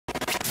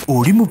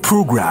Oli mu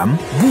program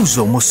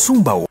Buuza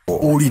Omusumba Wo.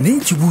 Olina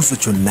ekibuuzo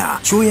kyonna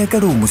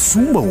ky'oyagala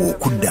omusumba wo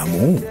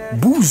okuddamu.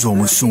 Buuza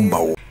Omusumba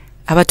Wo.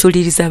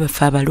 Abatuliriza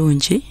abafa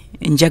abalungi,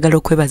 njagala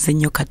okwebaza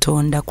ennyo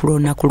Katonda ku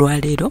lunaku lwa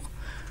leero.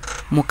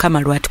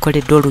 Mukama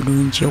lwatukoledde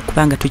olulungi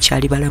okubanga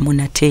tukyali balamu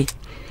nate.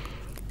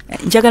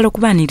 Njagala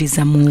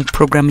okubaaniriza mu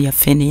programu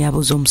yaffe eya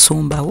Buuza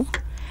Omusumba Wo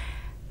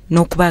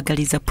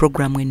n'okubaagaliza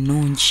programu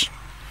ennungi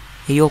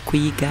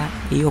ey'okuyiga,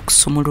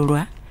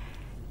 ey'okusumululwa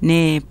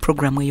ne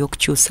programu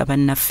ey'okukyusa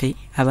bannaffe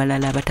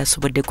abalala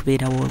abatasobodde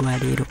kubeerawo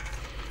olwaleero.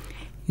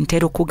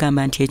 Ntera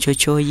okugamba nti ekyo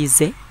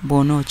ky'oyize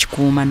bw'ona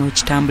okikuuma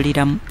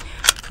n'okitambuliramu,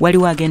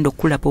 waliwo agenda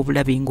okulaba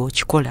obulabi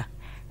ng'okikola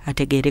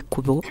ategeera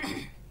ekkubo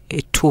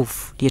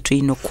ettuufu lye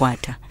tulina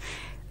okukwata.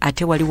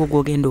 Ate waliwo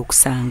gw'ogenda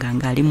okusanga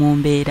ng'ali mu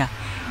mbeera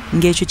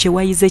ng'ekyo kye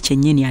wayize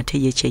kyennyini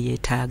ate ye kye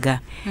yeetaaga.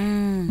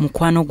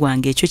 Mukwano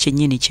gwange ekyo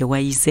kyennyini kye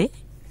wayize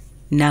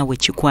naawe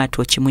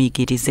kikwata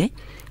okimuyigirize,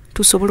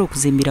 tusobole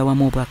okuzimbira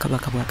wamu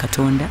obwakabaka bwa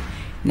Katonda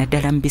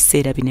naddala mu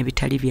biseera bino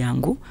bitali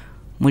byangu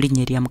mu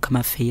linnya lya Mukama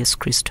waffe Yesu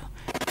Kristo.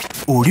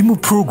 Oli mu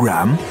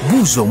program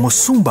Buuza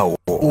Omusumba Wo.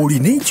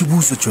 Olina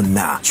ekibuuzo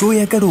kyonna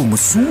ky'oyagala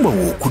omusumba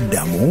wo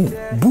okuddamu.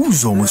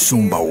 Buuza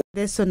Omusumba Wo.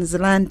 Lessons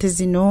learned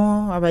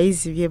zino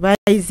abayizi bye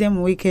bayize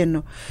mu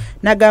weekend.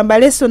 Nagamba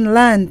lesson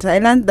learned, I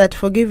learned that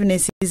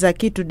forgiveness is a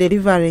key to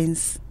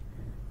deliverance.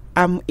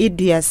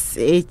 Idias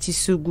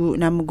ekisugu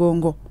na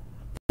mugongo.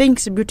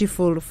 Thanks,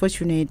 beautiful,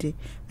 fortunate,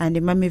 and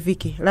Mami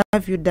Vicky.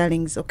 Love you,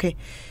 darlings. Okay.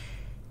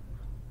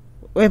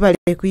 Webale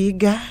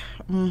kuiga.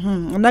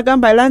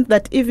 Nagamba, I learned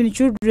that even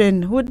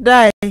children who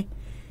die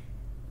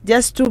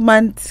just 2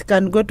 months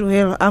can go to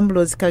hell.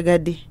 Ambrose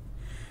Kagadi.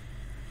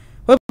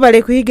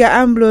 Webale kuiga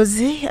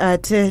Ambrose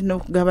ate no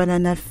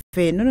kugabana na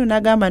fe. No,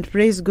 nagamba, and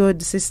praise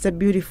God, sister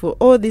beautiful.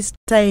 All this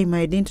time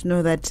I didn't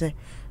know that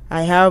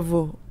I have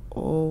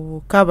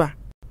cover.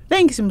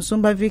 Thanks,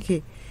 Musumba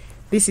Vicky.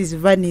 This is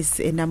Venice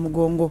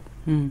enamugongo.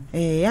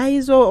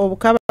 Aizo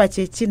obukaba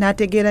chechi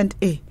nategeera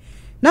nti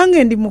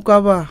nange ndi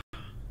mukaba.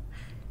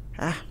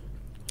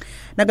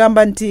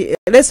 Nagamba nti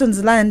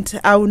lessons learned,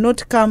 I will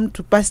not come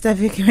to Pastor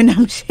Vicky when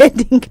I'm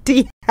shedding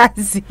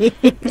tears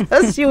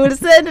because she will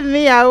send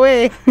me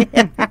away.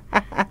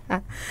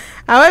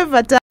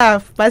 However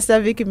tough Pastor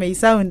Vicky may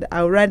sound,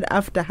 I'll run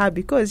after her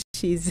because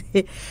she's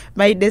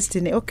my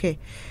destiny. Okay.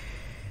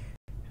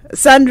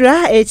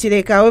 Sandra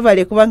echireka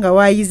webale kubanga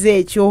wayize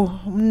ekyo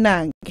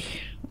munange.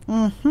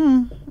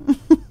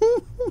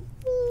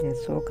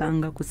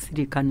 Yasokanga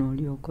kusirika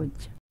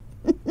n'olyokojja.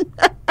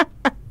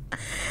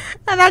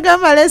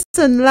 Anagamba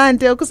lesson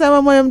learned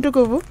okusaba Mwoyo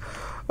Mutukuvu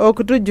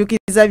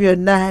okutujjukiza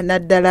byonna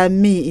naddala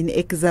me in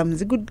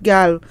exams. Good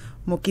girl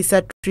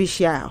Mukisa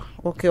Tricia.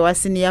 Okay,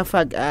 wasini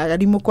yafa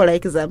ali mukola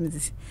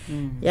exams.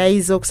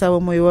 Yayize okusaba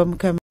Mwoyo wa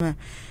Mukama.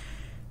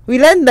 We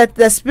learned that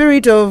the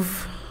spirit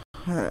of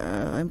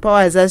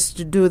empowers us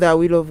to do the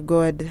will of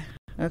God.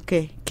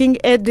 Okay. King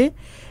Eddie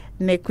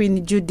ne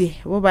Queen Judy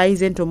boba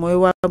izento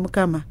Mwoyo wa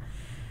Mukama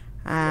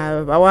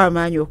bawa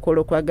amanyi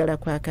okola okwagala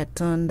kwa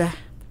Katonda.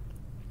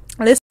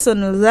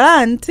 Lesson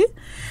learned,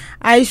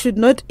 I should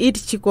not eat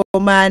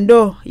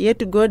chikomando,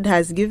 yet God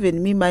has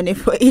given me money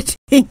for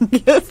eating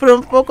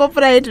from Poco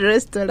Pride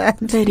restaurant.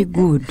 Very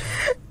good.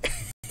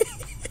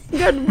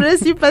 God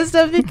bless you,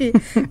 Pastor Vicky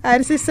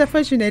and Sister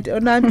Fortunate.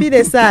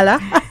 Onampire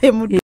sala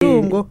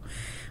emutungo.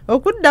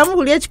 Okuddamu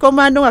kulya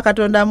kikomando nga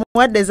Katonda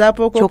muwadde za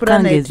Poco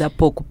Planet. Chokande za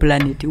Poco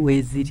Planet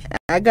weziri.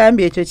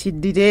 Agambye ekyo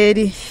kiddira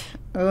eri.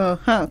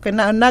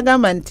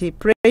 Nagamba nti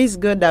praise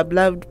God, I've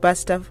loved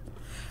Pastor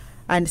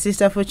and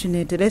Sister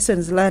Fortunate.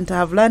 Lessons learned,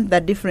 I've learned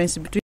the difference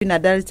between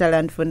adultery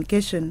and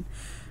fornication.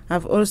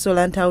 I've also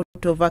learned how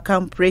to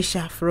overcome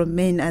pressure from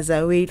men as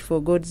I wait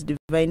for God's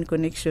divine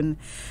connection,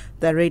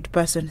 the right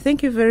person.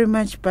 Thank you very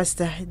much,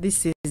 Pastor.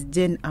 This is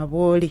Jen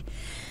Aboli.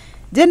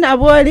 Jen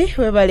Aboli,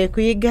 webale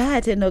kuiga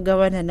ate no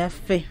gawana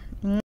naffe.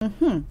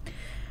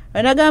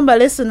 Anagamba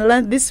lesson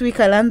learned this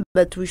week, I learned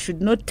that we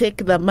should not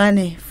take the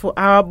money for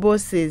our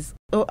bosses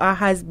or our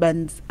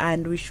husbands,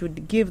 and we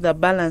should give the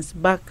balance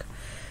back.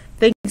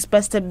 Thanks,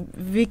 Pastor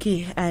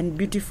Vicky and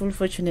beautiful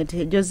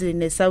fortunate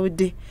Jocelyn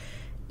Saudi.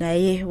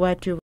 Naye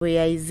watu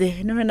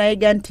bweyaize no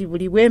nayiga nti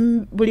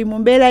buli mu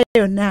mbeera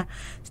yonna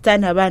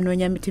sitaani aba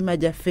anoonya mitima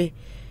gyaffe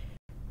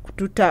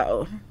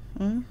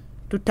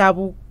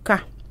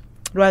tutabuka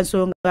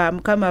lwansonga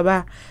Mukama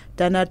aba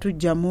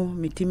tanatujjamu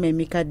mitima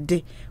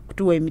emikadde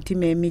kutuwa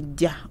emitima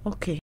emijja.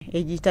 Okay,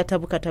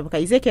 egitatabuka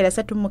Ezekiel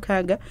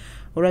 3:6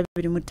 olwa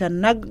 25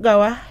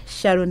 nagawa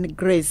Sharon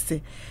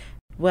Grace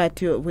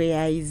bwatyo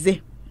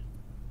bweyaize.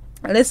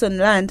 Lesson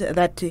learned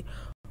that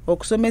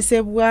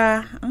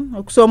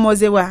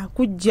okusomozebwa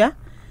kujja,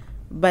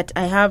 but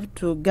I have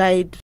to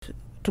guard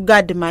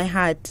my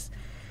heart.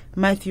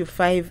 Matthew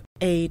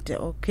 5:8.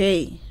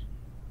 Okay.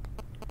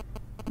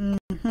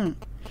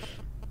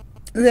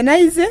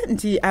 Zenaize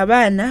nti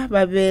abaana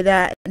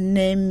babeera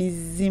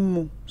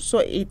n'emizimu,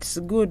 so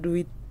it's good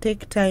we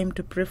take time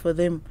to pray for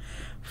them.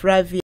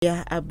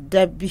 Flavia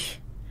Abdabi.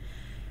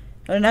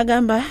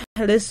 Onagamba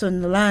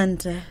lesson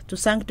learned to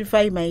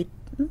sanctify my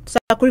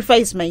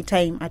sacrifice my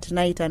time at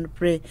night and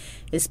pray,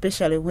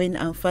 especially when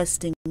I'm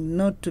fasting,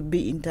 not to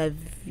be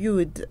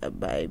interviewed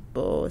by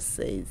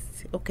bosses.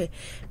 Okay,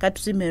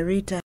 katusime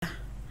Rita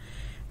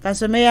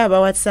kasomeyo aba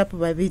WhatsApp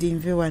babiri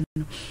nve wano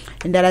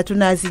endala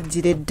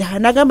tunazijjire dda.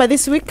 Nagamba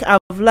this week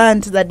I've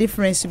learned the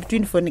difference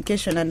between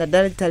fornication and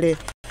adultery.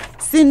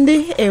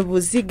 Cindy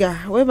Ebuziga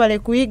webale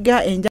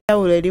kuyiga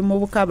enjawulo eri mu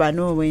bukaba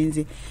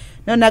n'obwenzi.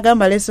 No,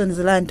 nagamba lessons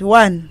learned.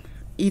 1,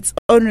 it's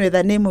only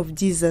the name of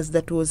Jesus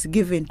that was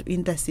given to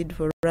intercede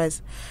for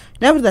us.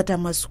 Now that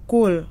I'm at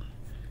school,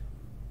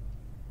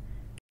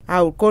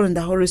 I will call on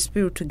the Holy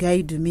Spirit to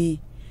guide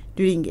me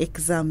during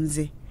exams.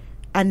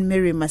 And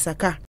Mary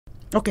Masaka.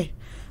 Okay.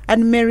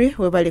 And Mary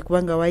webale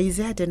kubanga waize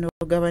ate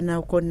n'ogabana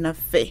uko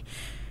naffe.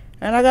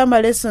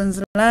 Nagamba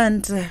lessons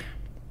learned.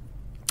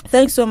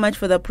 Thanks so much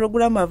for the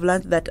program. I've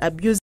learned that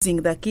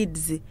abusing the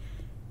kids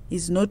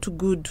is not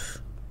good.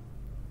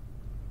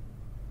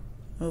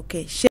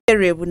 Okay,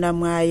 Shere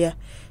Bunamwaya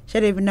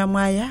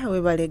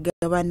webale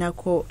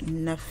gabanako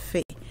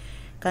naffe.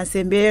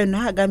 Kansembeyo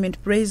na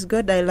government, praise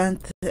God, I learned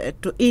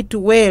to eat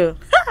well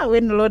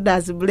when Lord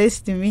has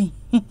blessed me.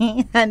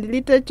 And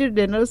little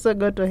children also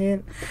go to hell.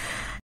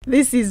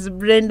 This is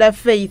Brenda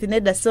Faith.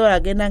 Neda so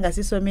agenda nga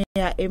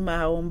sisomea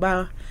Emma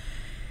Omba.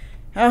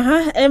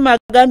 Emma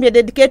Gambia,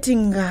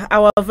 dedicating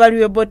our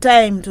valuable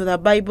time to the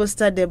Bible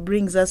study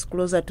brings us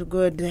closer to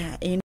God.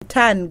 In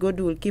turn, God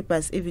will keep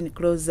us even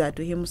closer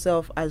to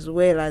himself as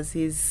well as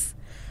his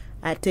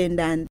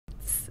attendant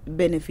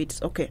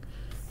benefits. Okay.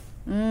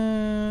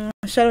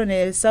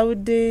 Sharon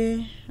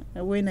Saudi,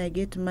 when I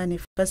get money,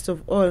 first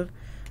of all,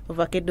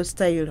 avocado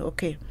style.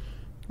 Okay.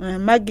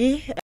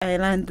 Maggie, I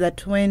learned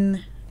that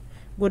when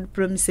God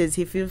promises,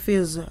 he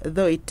fulfills,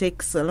 though it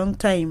takes a long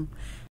time.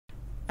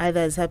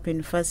 Others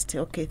happen fast.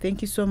 Okay,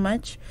 thank you so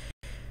much.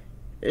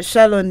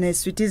 Shalom,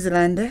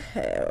 Switzerland.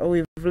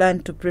 We've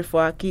learned to pray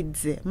for our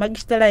kids.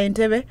 Magistala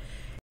Entebbe,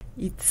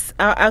 it's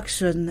our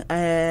action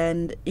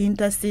and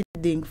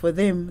interceding for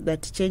them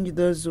that change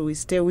those who we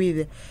stay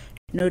with,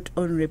 not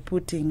only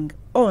putting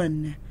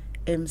on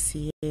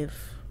MCF.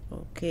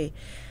 Okay.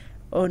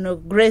 Ono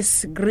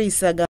Grace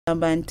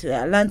agamba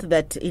I learned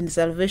that in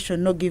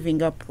salvation no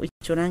giving up.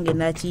 Ichonange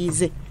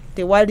nachize.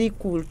 Tewali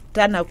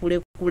kutana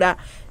kulekula.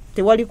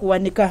 Tewali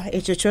kuwanika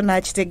ekyo kyonna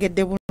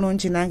akitegedde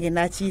bulungi nange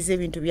nakiyiza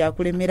ebintu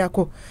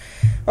byakulemerako.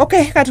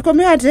 Okay,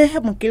 katukomye ate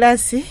mu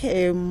kilasi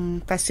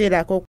kaseera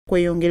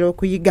ak'okweyongera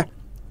okuyiga.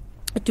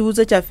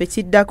 Ekibuuzo kyaffe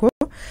kiddako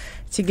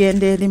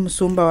kigenda eri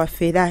musumba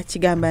waffe era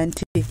kigamba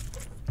nti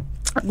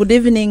good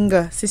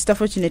evening Sister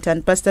Fortunate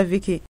and Pastor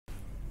Vicky.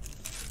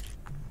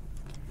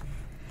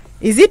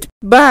 Is it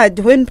bad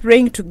when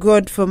praying to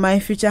God for my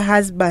future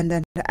husband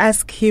and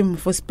ask him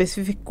for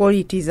specific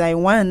qualities I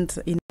want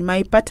in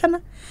my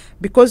partner?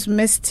 Because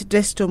most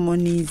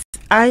testimonies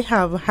I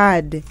have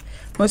heard,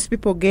 most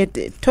people get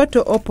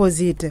total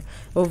opposite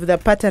of the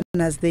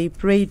partners they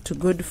pray to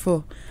God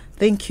for.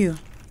 Thank you.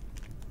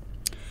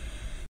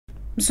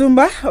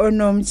 Msumba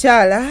ono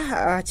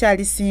mchala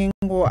achali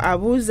singo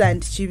abuuza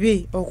nti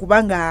kibi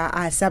okubanga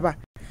asaba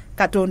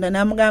Katonda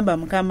namugamba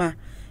Mukama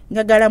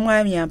njagala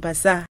mwami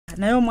ampasa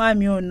naye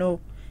omwami ono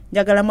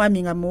njagala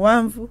mwami nga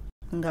muwanvu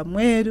nga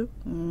mweru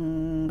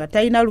nga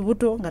talina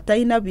lubuto nga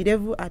talina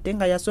birevu ate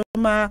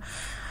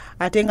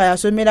nga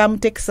yasomera mu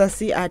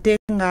Texas ate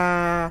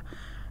nga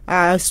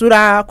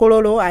sura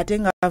kololo ate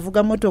nga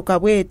avuga motoka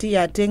bweti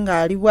ate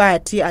nga ali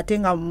bwati ate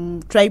nga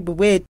tribe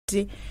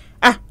bweti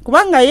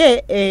kubanga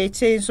ye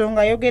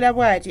kyensonga yogera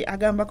bwati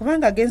agamba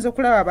kubanga genzo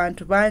okulaba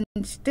abantu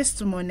bangi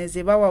testimonies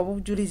ebawa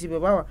obujulizi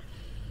bebawa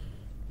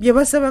bye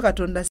basaba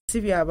Katonda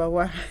si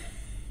byabawa.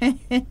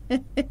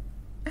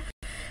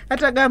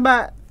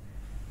 Atagamba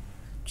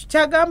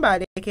kyagamba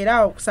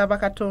alekera okusaba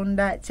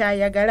Katonda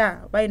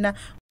kyayagala balina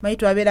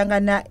maitu aberanga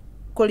na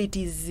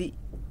qualities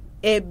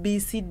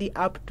ABCD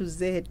up to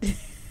Z.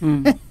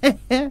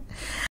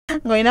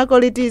 Ngoina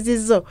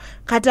qualities zo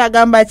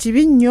katagamba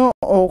kibi nnyo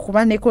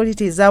okuba ne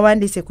qualities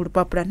awandise ku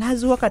lupapula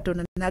nazuwa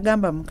Katonda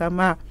nagamba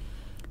Mukama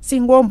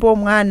singa ompa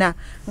omwana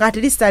nga at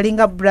least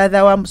alinga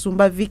brother wa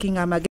Musumba Vicky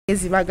nga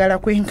amagezi bagala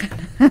kwenkana.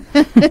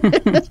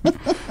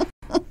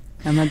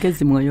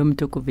 Amagezi mwoyo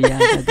mutukuvu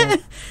yagagala.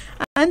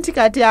 Anti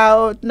kati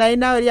awo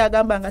naina oli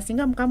agamba nga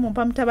singa Mukama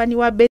ompa mutabani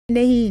wa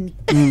Benehini.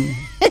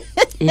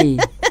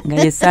 Nga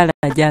yesala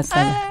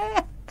ajasala.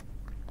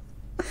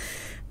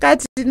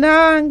 Kati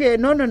nange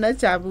nono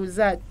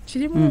nakyabuuza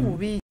kirimu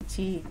bubi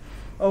ki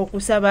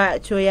okusaba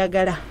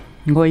kyoyagala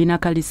ng'olina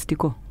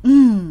kalisitiko.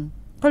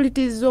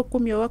 Qualities zo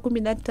 10 oba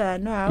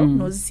 15 awo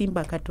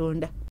nozisimba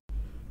Katonda.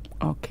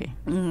 Okay.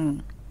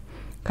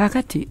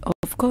 Kakati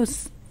of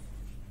course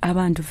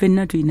abantu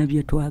fenna tulina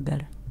bye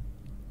twagala.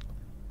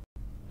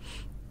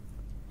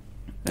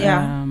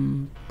 Yeah.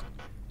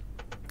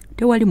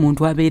 Tewali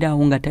muntu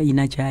abeerawo nga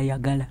talina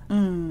kyayagala.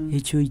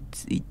 Ekyo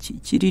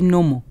kiri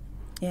nomo.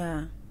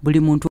 Yeah. Buli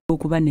muntu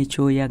okuba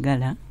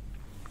nekyoyagala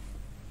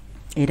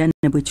era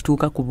ne bwe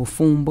kituuka ku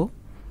bufumbo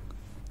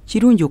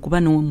kirungi okuba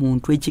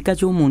n'omuntu ekika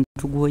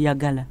ky'omuntu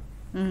gw'oyagala.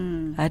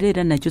 Ate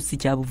era nakyo si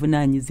kya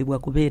buvunaanyizibwa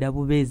kubeera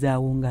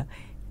bubeezaawo nga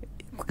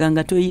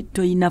kuganga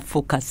toyina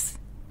focus.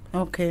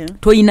 Okay.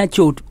 Toyina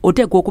kyo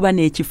oteekwa okuba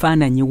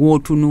n'ekifaananyi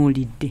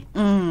w'otunuulidde.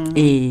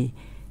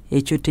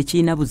 Ekyo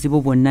tekirina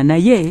buzibu bwonna,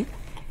 naye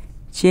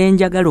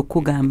kyenjagala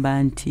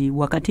okugamba nti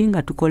wakati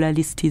nga tukola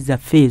lisiti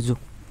zaffe ezo,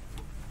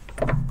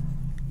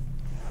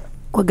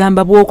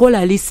 kwegamba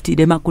bw'okola lisiti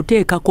lema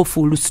kuteekako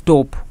full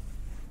stop.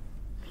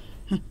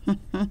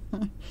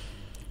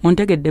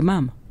 Ontegedde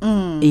maama?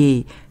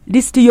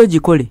 Lisiti yo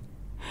gikole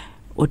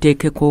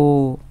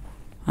oteekeko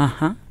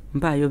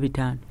mpaayo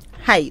 5.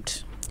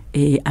 Height.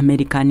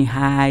 American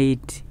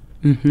height.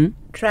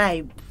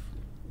 Tribe.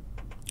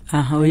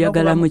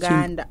 Oyagala muki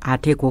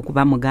ateekwa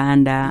okuba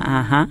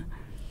Muganda.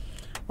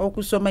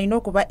 Okusoma ino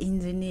okuba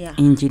engineer.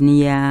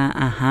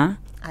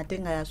 Ate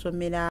nga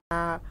yasomera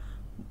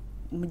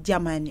mu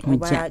Germany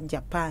oba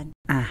Japan.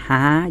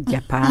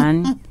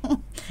 Japan.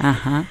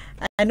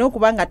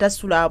 Anokuba nga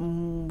tasula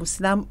mu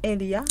slum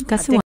area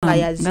ate nga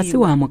yazimba. Nga si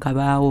wa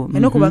mukabaawo.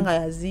 Anokuba nga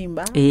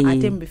yazimba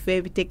ate mu bifo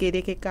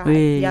ebitegerekeka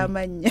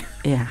by'amannya.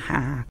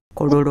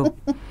 Kololo.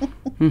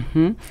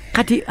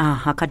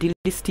 Kati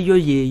listi yo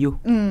yeeyo.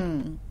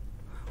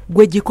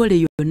 Gwe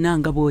gikole yonna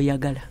nga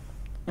bw'oyagala.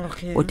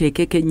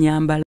 Oteekeko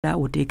ennyambala,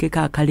 oteekeko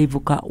akalevu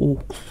ka o.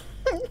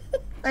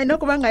 Ayina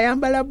okuba nga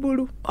yambala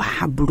bulu.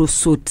 Blue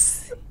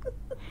suits.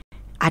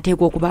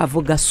 Ateekwa okuba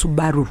avuga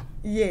Subaru.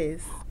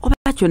 Yes.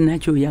 Oba kyonna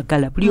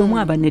kyoyagala. Buli omu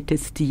aba ne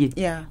tesiti ye.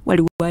 Yeah.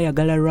 Waliwo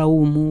ayagala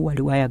Raumu,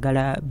 waliwo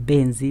ayagala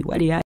Benzi,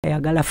 waliwo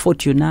ayagala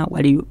Fortuna,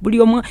 waliwo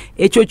buli omu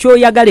ekyo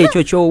kyoyagala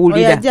ekyo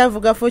kyowulira. Oyo ajja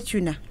avuga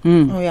Fortuna.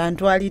 Oyo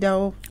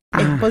antwalirawo.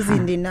 Empozi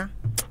ndina.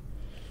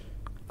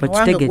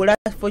 Wange gula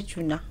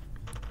Fortuna.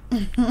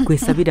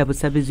 Kwesabira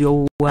busabizi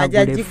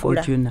owagule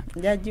Fortuna.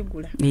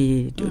 Jajigula.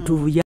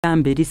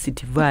 Tuyambe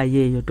lisiti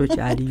vaayo eyo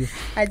tokyaliyo.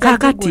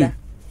 Kakati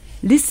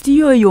lisiti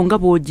yoyo nga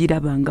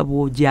bw'ogiraba nga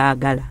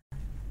bw'ogyagala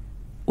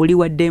oli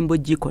waddembo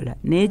gikola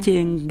naye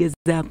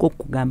kyengezaako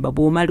okugamba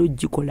bw'omala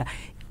ogikola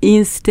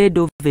instead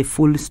of a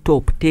full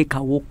stop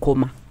teekawo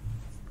koma.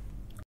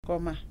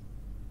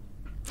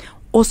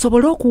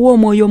 Osobola okuwa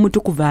omwoyo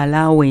omutukuvu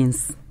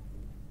allowance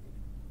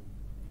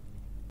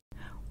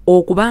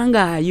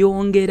okubanga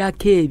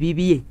ayongerako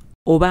ebibye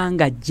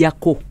obanga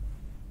ajjako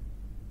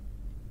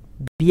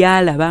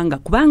byalabanga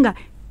kubanga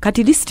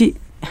kati lisiti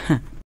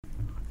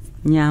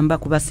nyamba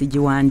kuba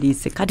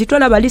sigiwandiise kati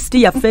tolaba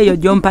lisiti yaffe eyo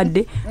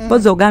gyompadde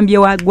pozi ogambye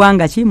wa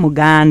ggwanga ki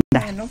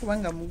Muganda.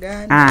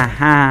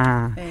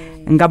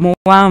 Nga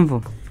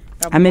muwanvu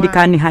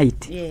American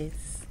height. Yes.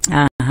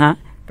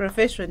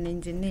 Profession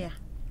engineer.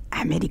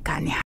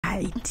 American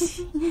height.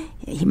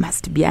 He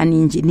must be an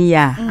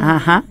engineer.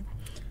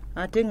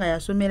 Ate nga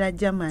yasomera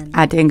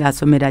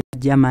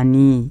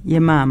Germany. Ye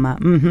maama.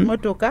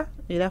 Motoka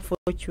era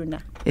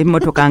Fortuna.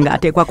 Emotoka nga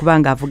ateekwa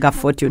kubanga avuga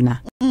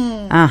Fortuna.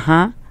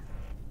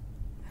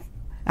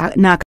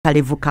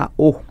 N'akalevu ka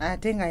o.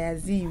 Ate nga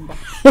yazimba.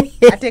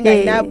 Ate nga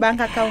ina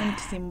bank account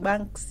sim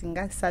bank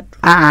singa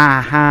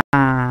 3.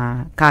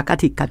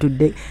 Kakati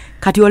katudde.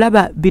 Kati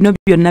olaba bino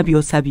byonna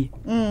byosabye.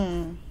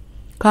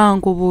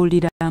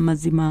 Kankubuulira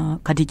amazima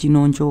kati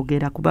kino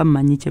nkyogera kuba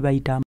mmanyi kye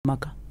bayita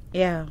amaka.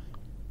 Yeah.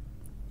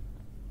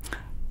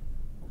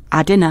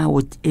 Ate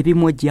naawe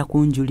ebimu ojja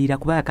kunjulira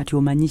kuba kati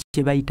omanyi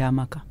kye bayita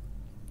amaka.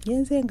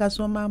 Yenze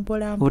ngasoma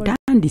mpola.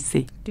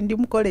 Otandise. Ndi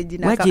mu college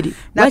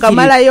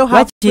nakamalayo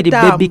half term.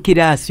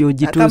 B.M.W.Class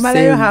ogituuse.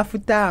 Nakamalayo half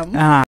term.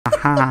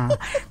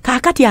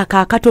 Kakati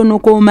akakatono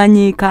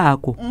k'omanyiiko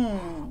ako.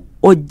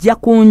 Ojja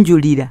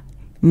kunjulira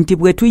nti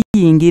bwe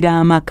tuyingira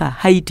amaka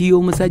haiti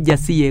y'omusajja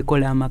si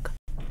yeekola amaka.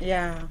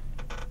 Yeah.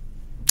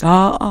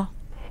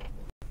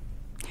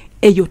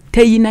 Eyo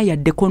teyina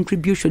yadde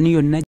contribution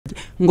yonna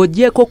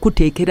ng'ogyeko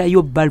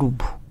kuteekerayo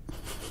balubu.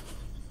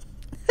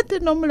 Ate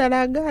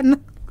n'omulala agaana.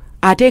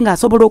 Ate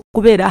ng'asobola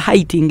okubeera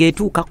haiti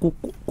ng'etuuka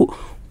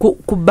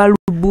ku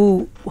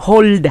balubu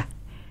holder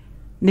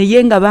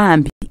naye nga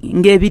bambi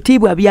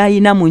ng'ebitiibwa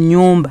byayina mu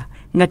nnyumba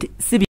nga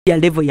si bya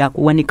level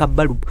yakuwanika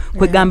balubu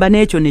kwegamba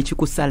n'ekyo ne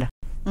kikusala.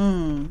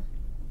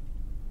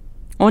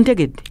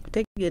 Ontegedde?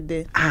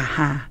 Tegedde.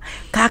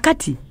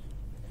 Kaakati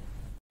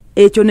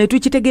ekyo ne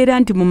tukitegeera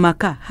nti mu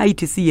maka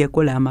haiti si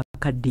yeekola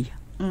amakaddiya.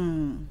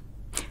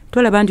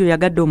 Tolaba nti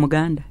oyagadde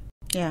Omuganda.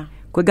 Yeah.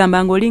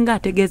 Kwegamba ng'olinga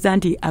ategeeza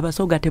nti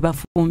abasoga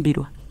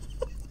tebafumbirwa.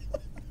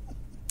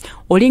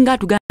 Olinga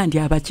atugamba nti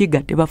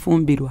abakiga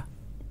tebafumbirwa.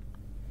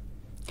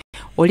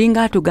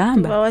 Olinga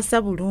atugamba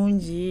bawasa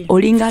bulungi.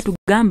 Olinga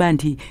atugamba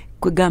nti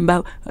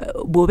kwegamba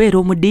bw'obeera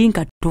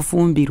omudinka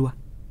tofumbirwa.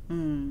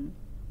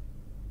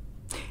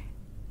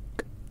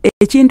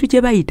 Ekintu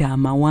kye bayita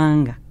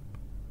amawanga.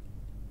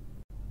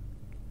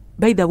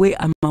 By the way,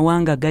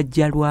 amawanga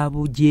gajja lwa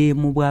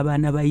bujeemu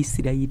bw'abaana ba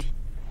Isirayiri.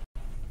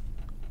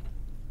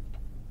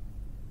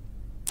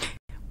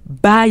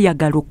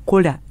 Baayagala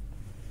okukola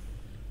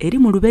eri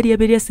mu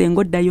lubereberye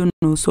senga oddayo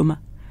n'osoma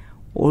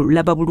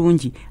olaba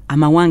bulungi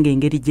amawanga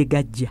engeri gye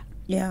gajja.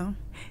 Yeah.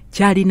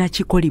 Kyalina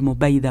kikolimo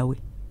by the way.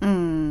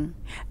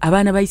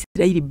 Abaana ba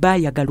Isirayiri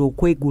baayagala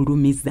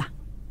okwegulumiza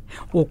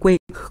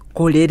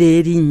okwekolera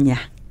erinnya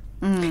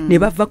ne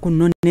bava ku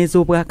nnono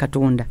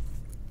ez'obwakatonda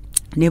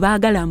ne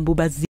baagala mbu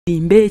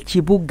bazimbe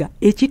ekibuga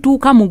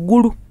ekituuka mu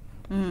ggulu.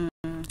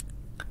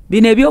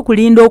 Bino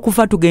ebyokulinda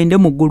okufa tugende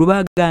mu ggulu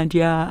baaga nti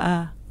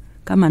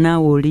kama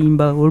naawe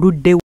olimba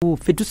oluddewo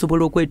ffe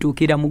tusobola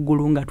okwetuukira mu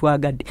ggulu nga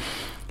twagadde.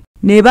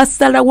 Ne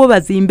basalawo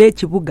bazimbe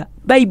ekibuga.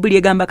 Bayibuli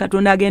egamba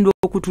Katonda agenda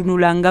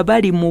okutunula nga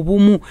bali mu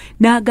bumu,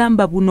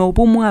 n'agamba buno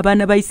obumu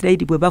abaana ba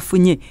Isirayiri bwe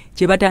bafunye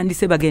kye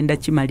batandise bagenda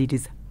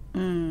kimaliriza.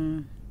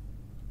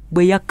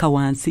 Bwe yakka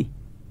wansi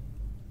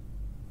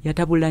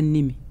yatabula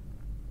nnimi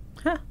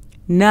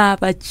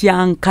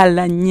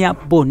n'abakyankalanya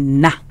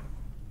bonna.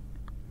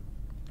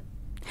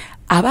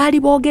 Abaali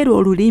boogera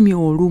olulimi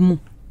olumu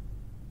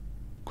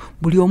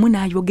buli omu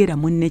n'ayogera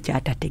munne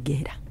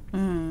kyatategeera.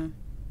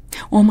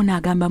 Omu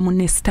n'agamba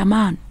munne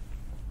sitamaanu.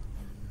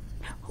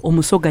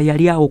 Omusoga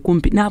yali awo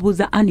kumpi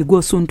n'abuuza ani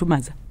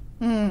gw'osuntumaza.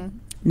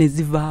 Ne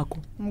zivaako.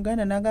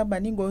 Muganda n'agamba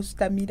ni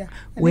gw'ositamira.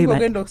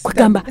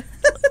 Kugamba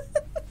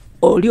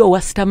oli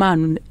owa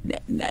sitamaanu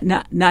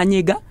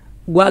n'anyega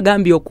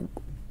gwagambye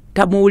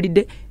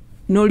okutamuwulidde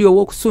n'oli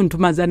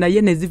ow'okusuntumaza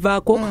naye ne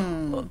zivaako.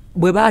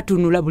 Bwe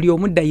baatunula buli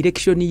omu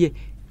direction ye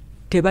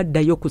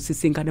tebaddayo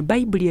kusisinkana.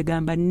 Bayibuli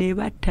egamba ne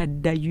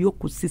bataddayo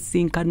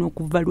kusisinkana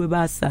okuva lwe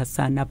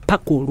baasaasaana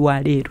paka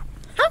olwaleero.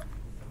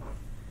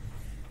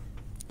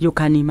 You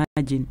can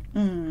imagine.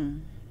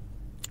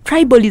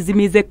 Tribalism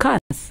is a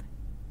curse.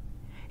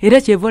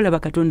 Era kyevola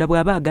Bakatonda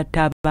bw'aba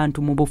agatta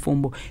abantu mu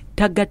bufumbo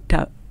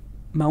tagatta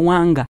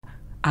mawanga,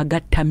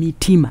 agatta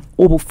mitima.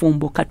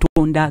 Obufumbo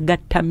Katonda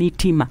agatta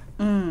mitima,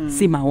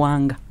 si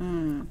mawanga.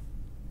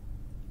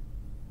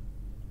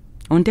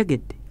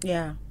 Ontegedde?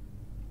 Yeah.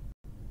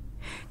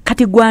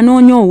 Kati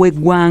gwanoonya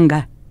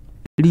ow'eggwanga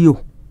lyo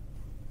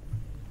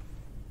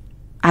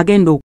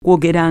agenda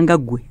okwogeranga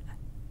gwe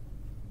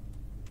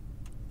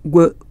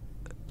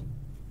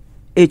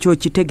ekyo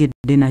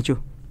kitegedde nakyo.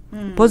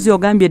 Pozi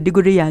ogambye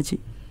diguri yaki?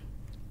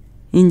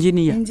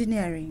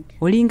 Engineering.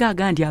 Olinga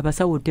aga nti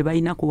abasawo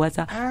tebalina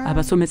kuwasa,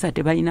 abasomesa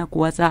tebalina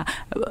kuwasa,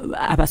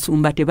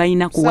 abasumba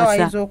tebalina kuwasa.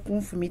 Sawa izo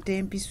kunfumita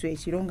empiso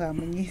ekiro nga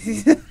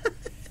amunyiziza.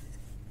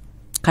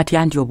 Kati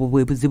anti obwo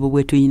bwe buzibu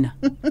bwe tuyina.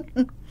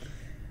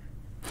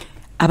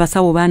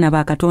 Abasawo baana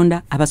ba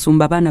Katonda,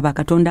 abasumba baana ba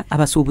Katonda,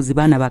 abasuubuzi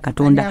baana ba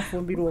Katonda.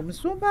 Afumbirwa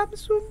omusumba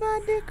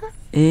ndeka.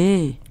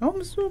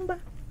 Omusumba.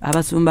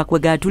 Abasumba kwe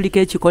gatulika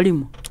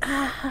ekikolimu.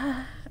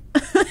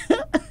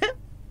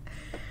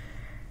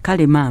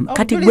 Kale maama,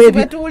 kati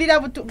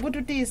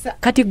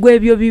gwe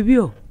ebyo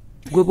bibyo.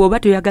 Gwe bw'oba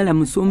toyagala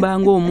musumba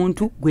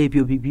ng'omuntu gwe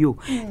ebyo bibyo.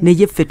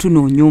 Naye ffe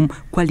tunoonya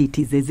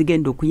qualities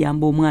ezigenda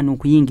okuyamba omwana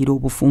okuyingira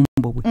obufumbo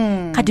bwe.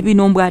 Kati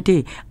bino mbw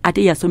ate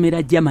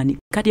yasomera Germany.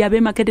 Kati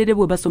ab'Emakerere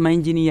bwe basoma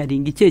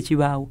engineering ki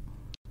ekibaawo?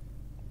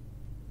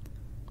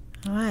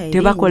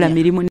 Tebakola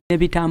mirimu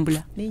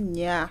n'ebitambula.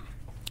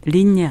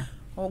 Linnya.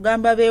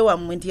 Ogamba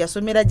beewammwe nti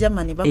yasomera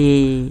Germany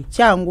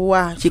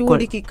kyanguwa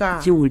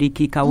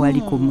kiwulikika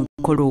wali ku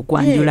mukolo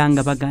okwanjula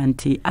nga baga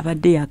nti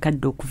abadde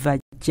yakadde okuva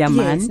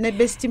German. Ne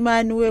best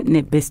man we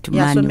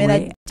yasomera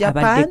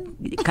Japan,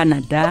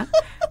 Canada.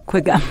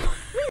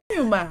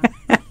 Kwegamba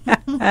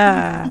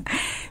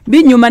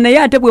binyuma naye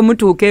ate bwe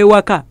mutuuka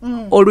ewaka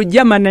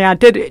olujama naye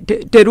ate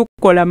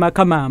terukola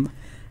maka maama.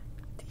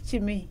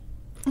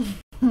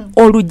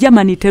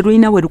 Olujamani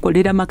terulina we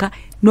lukolera maka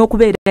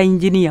n'okubeera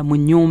engineer mu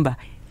nnyumba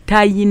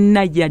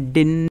tayina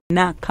yadde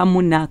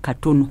n'akamu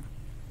n'akatono.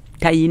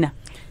 Tayina.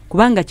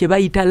 Kubanga kye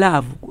bayita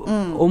laavu.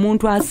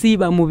 Omuntu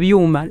asiiba mu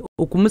byuma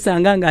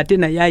okumusanga nga ate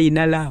naye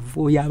ayina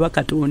laavu oyo aba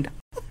Katonda.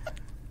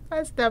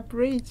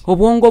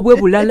 Obwongo bwe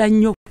bulala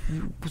nnyo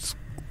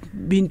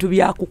bintu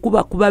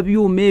byakukuba kuba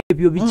byuma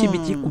ebyo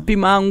biki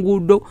kupima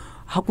nguudo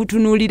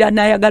hakutunuulira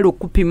n'ayagala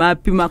okupima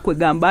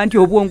kwegamba nti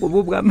obwongo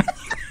bwe bwamanyi.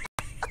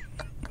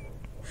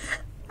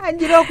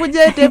 Anjira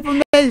okujja tape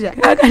measure.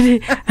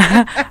 Akati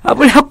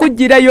abula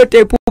kujirayo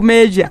tape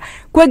measure.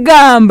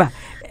 Kwegamba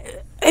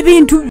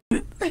ebintu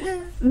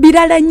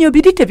birala nnyo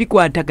biri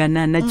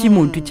tebikwatagana na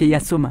kimuntu kye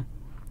yasoma.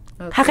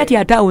 Hakati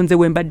atawonze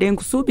wembadde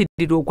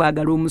nkusuubirira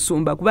okwagala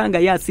omusumba kubanga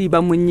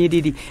yasiiba mu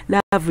nnyiriri.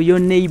 Love your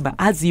neighbor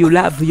as you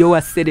love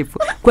yourself.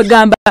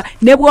 Kwegamba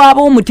ne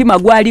bw'aba omutima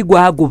gwali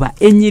gwaguba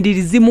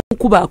ennyiriri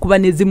zimukuba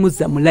ne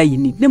zimuzza mu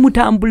layini ne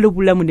mutambula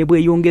obulamu ne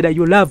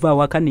bweyongerayo love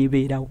awaka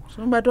nebeerawo.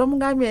 Sumba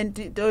tomugambye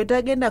nti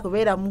tagenda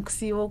kubeera mu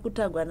kusiiba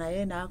okutagwa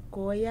naye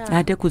n'akooya.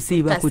 Ate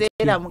kusiiba kuti.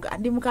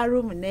 Ndi mu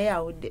karumu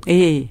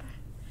neeyawudde.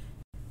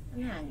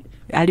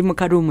 Ali mu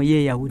karumu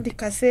yeeyawudde. Ndi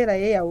kaseera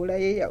yeeyawula.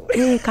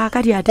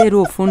 Kaakati ate era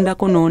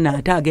ofundako n'ono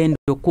ate agenda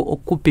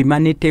okupima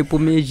ne teepu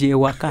measure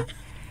ewaka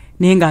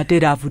naye ng'ate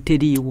laavu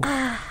teriiwo.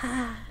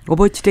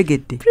 Oba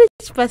okitegedde?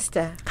 Preach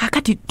pastor.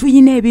 Kaakati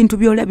tuyina ebintu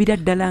by'olabira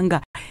ddala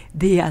nga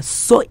they are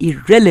so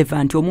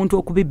irrelevant omuntu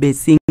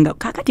okubibeesinga.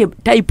 Kaakati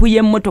tayipu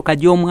y'emmotoka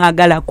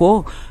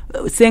gy'omwagalako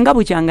senga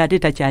bukyanga ate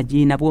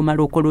takyagiina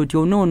bw'omala okola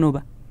otyo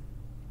onoonoba.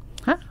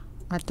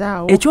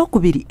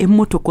 Ekyokubiri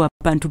emmotoka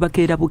abantu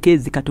bakeera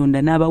bukeezi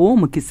Katonda n'abawa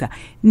omukisa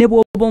ne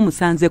bw'oba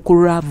omusanze ku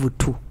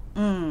laavutu.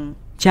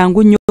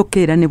 Kyangu nnyo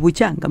keera ne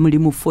bukyanga muli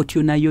mu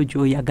fortune nayo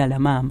gy'oyagala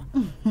maama.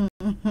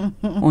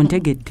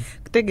 ontegedde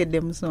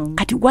kutegedde musomba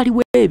kati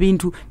waliwo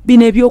ebintu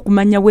bino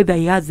ebyokumanya whether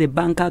he has a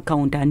bank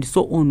account and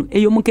so on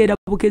eyo mukeera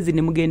bukezi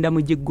ne mugenda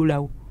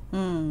mugiggulawo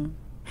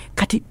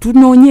kati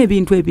tunoonye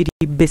ebintu ebiri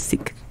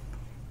basic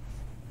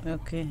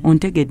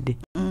ontegedde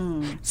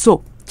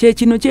so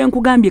kyekino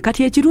kyenkugambye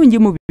kati ekirungi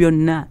mu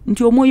byonna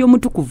nti omwoyo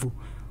mutukuvu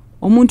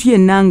omuntu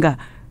yenna nga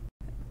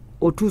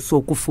otuusa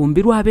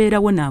okufumbirwa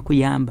abeerawo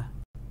n'akuyamba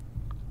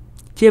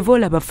kyeva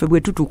olaba ffe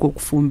bwe tutuuka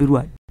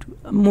okufumbirwa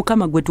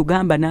mukama gwe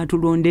tugamba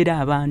n'atulondera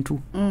abantu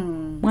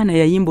mwana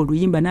yayimba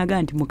oluyimba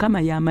n'agamba nti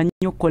mukama yamanyi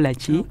okukola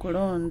ki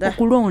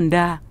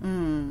okulonda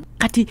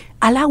kati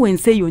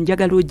allowance eyo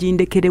njagala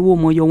ogindekerewo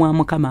omwoyo wa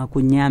mukama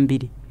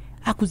akunyambire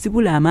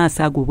akuzibula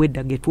amaaso ago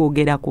bwedda ge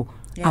twogerako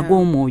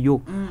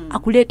ag'omwoyo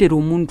akuleetera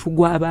omuntu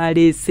gw'aba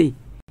aleese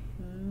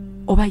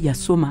oba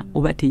yasoma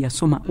oba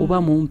teyasoma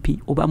oba mumpi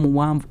oba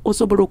muwanvu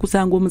osobola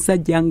okusanga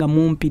omusajja nga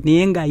mumpi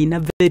naye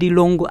ng'alina very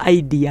long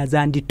ideas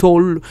and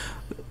tall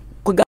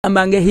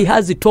kugamba nga he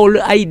has tall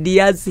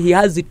ideas, he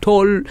has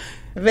tall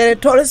very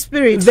tall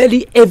spirit,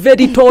 a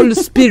very tall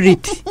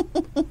spirit.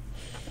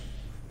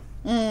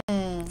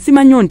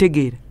 Simanyi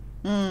ontegeera.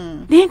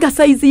 Naye nga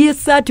saizi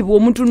y'essaati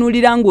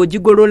bw'omutunuulira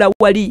ng'ogigolola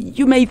wali,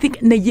 you may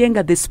think naye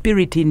nga the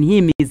spirit in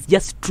him is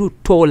just too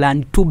tall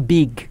and too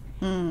big.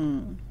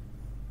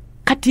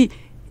 Kati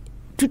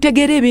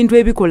tutegeera ebintu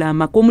ebikola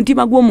amaka,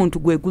 omutima gw'omuntu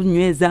gwe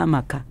gunyweza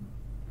amaka,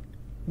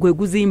 gwe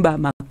guzimba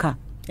amaka,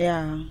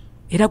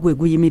 era gwe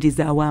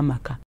guyimirizaawo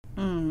amaka.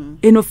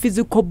 Eno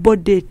physical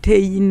body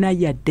teyina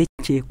yadde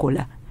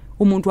kyekola.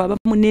 Omuntu aba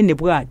munene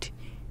bw'ati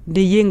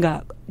naye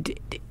nga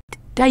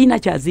tayina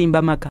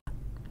kyazimba maka.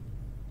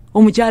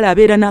 Omukyala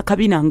abeera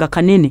n'akabina nga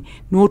kanene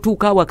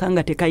n'otuuka awaka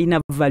nga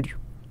tekayina value.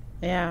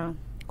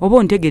 Oba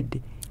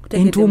ontegedde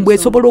entumbwe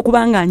esobola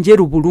okuba nga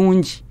njeru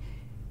bulungi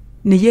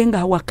naye nga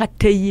awaka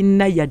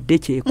teyina yadde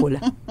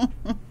kyekola.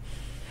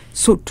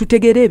 So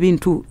tutegeere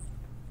ebintu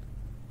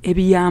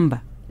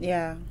ebiyamba.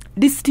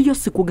 Lisiti yo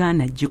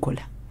sikugaana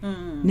gikola.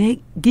 Ne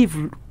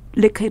give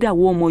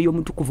lekerawo omwoyo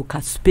omutukuvu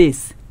ka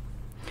space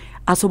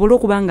asobola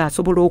okuba nga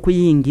asobola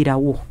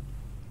okuyingirawo.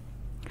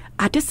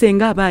 Ate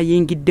senga aba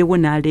ayingiddewo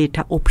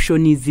n'aleeta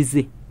options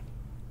ze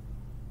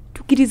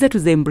tukirize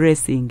tuze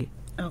embracing.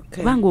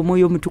 Kubanga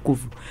omwoyo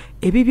omutukuvu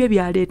ebibyo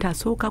byaleeta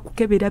asooka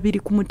kukebera biri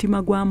ku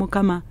mutima gwa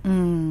Mukama.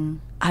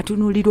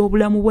 Atunuulira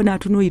obulamu bwo,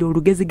 n'atunuulira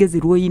olugezigezi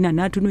lw'oyina,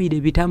 n'atunuulira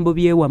ebitambo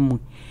by'ewammwe,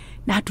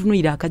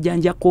 n'atunuulira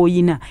akajanja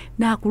k'oyina,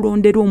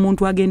 n'akulondera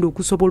omuntu agenda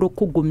okusobola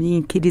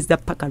okugumiikiriza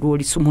paka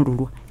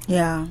lw'olisumululwa.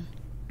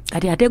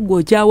 Kati ate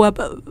gwe okyawa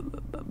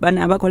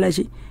bano abakola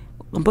ki?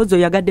 Mpozi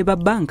oyagadde ba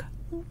banka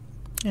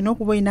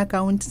enokuba oyina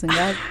accounts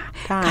nga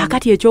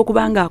kakati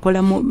ekyokubanga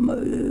akola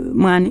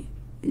mwani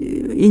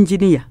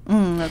engineer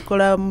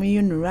akola mu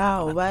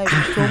UNRA oba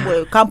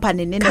ebitongole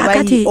company nene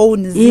bayi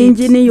owns it.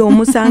 Engineer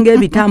omusanga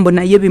ebitambo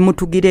naye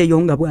bimutugire eyo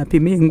nga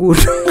bwapima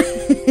enguudo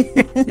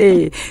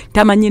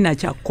tamanyi na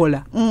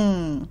kyakola.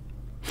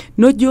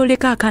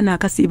 Nojoleka akana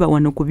akasiiba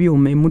wano ku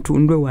byuma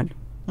Mutundwe wano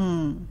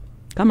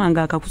kama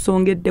nga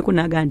akakusongeddeko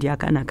naga nti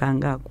akana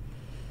kangaako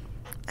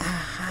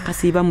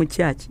kasiiba mu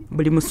church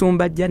buli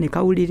musumba ajja ne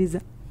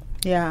kawuliriza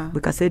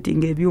bwe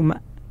kasetinga ebyuma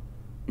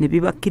ne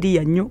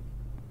bibakiriya nnyo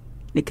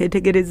ne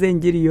ketegereza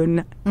enjiri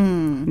yonna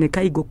ne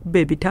kayiga okuba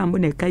ebitambo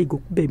ne kayiga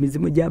okuba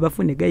emizimu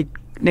gy'abafu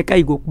ne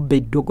kayiga okuba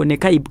eddogo ne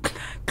kayiga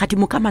kati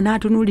Mukama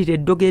n'atunuulira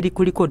eddogo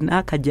erikuliko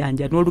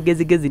n'akajanja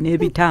n'olugezigezi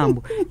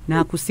n'ebitambo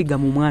n'akusiga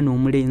mu mwana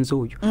omulenzi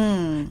oyo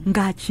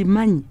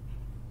ng'akimanyi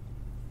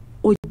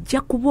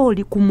ojja kuba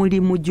oli ku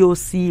mulimu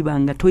gy'osiiba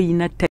nga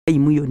toyina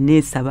tayimu yonna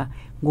esaba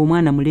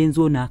ng'omwana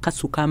mulenzi ono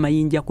akasuka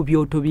amayinja ku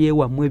byoto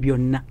by'ewammwe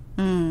byonna.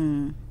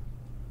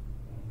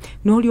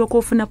 N'olyoka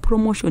ofuna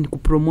promotion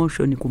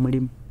ku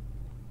mulimu.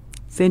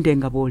 Sente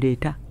nga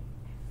bw'oleeta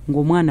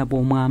ng'omwana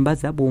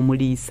bw'omwambaza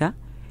bw'omuliisa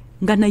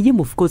nga naye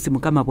of course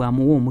Mukama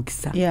bw'amuwa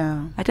omukisa.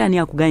 Ate ani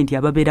akugambye nti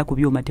ababeera ku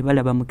byuma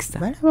tebalaba mukisa?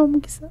 Balaba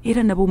omukisa.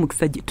 Era nabo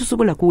omukisa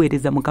tusobola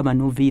kuweereza Mukama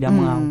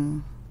n'oviiramu awo.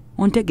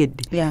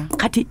 Ontegedde.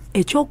 Kati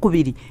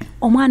ekyokubiri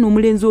omwana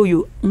omulenzi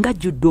oyo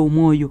ng'ajjudde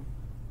omwoyo.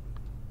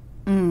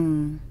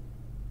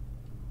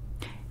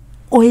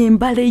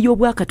 Embala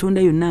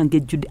ey'obwakatonda yonna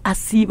ng'ejjudde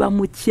asiiba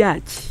mu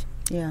kyaki.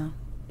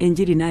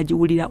 Enjiri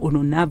n'agiwulira,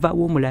 ono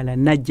n'avaawo omulala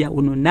najja,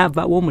 ono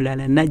n'avaawo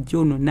omulala najja,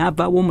 ono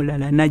n'avaawo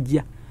omulala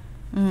najja.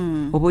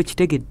 Oba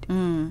okitegedde.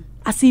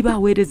 Asiiba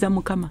aweereza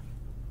Mukama.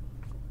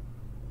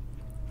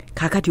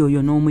 Kaakati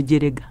oyo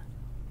n'omujerega.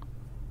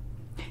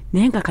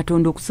 Naye nga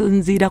Katonda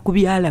okusinziira ku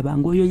byalaba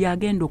ng'oyo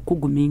yagenda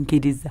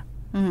okugumiikiriza.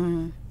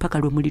 Paka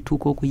lwe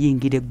mulituuka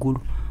okuyingira eggulu.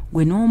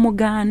 Gwe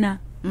n'omugaana.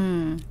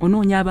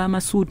 Onoonya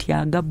ab'amasuuti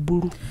aga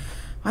bbulu.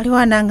 Waliwo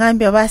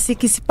anangambye aba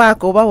 6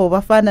 pack oba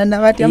bafaanana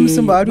batya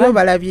Musumba wali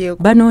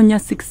obalabyeko. Banoonya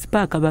 6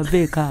 pack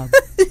baveeko abo.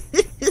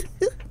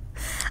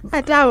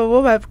 Ate abo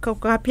bo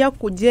bakapya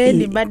ku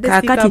jeeni badde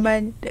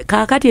sikamanyi.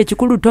 Kaakati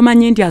ekikulu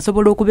tomanyi nti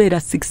asobola okubeera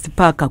 6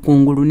 pack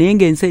kungulu naye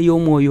ng'ensi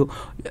ey'omwoyo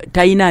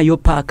tayinaayo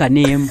paaka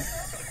n'emu.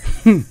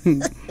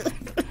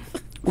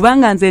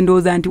 kubanga nze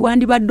ndowooza nti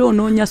wandibadde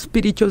onoonya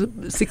spiritual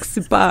six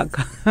pack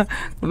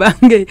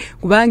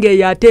kubanga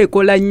eyo ate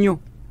ekola nnyo,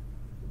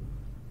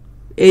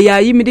 eyo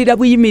ayimirira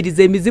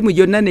buyimiriza emizimu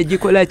gyonna ne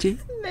gikola ki,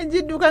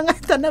 negidduka nga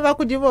tannaba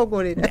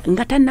kugiboogolera,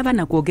 nga tannaba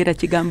nakwogera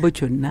kigambo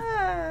kyonna,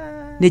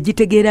 ne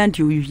gitegeera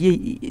nti oyo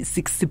ye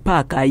six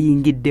pack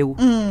ayingiddewo.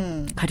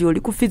 Kati oli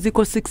ku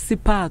physical six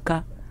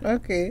pack.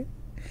 Okay.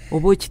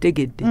 Oba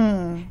okitegedde.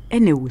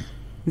 Anyway,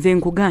 nze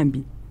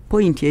nkugambye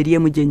point eri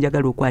emu gye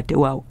njagala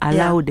okwatewaawo,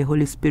 allow the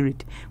Holy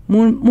Spirit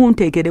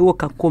munteekerewo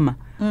kakoma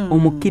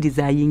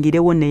omukkiriza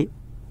ayingirewo ne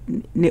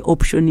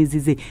options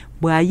ze.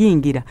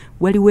 Bw'ayingira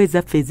waliwo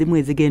ezaffe ezimu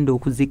ezigenda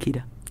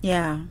okuzikira.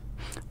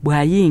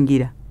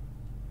 Bw'ayingira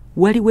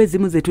waliwo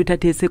ezimu ze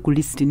tutateese ku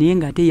lisiti naye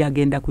ng'ate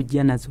yagenda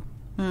kujja nazo.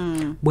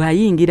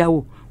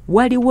 Bw'ayingirawo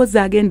waliwo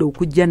zagenda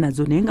okujja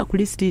nazo naye nga ku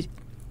lisiti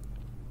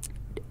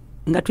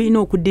nga tulina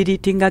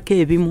okudiritingako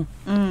ebimu.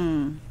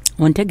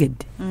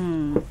 Ontegedde?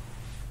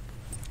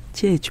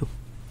 Kyekyo.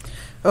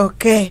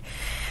 Okay.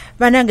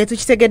 Banange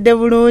tukitegedde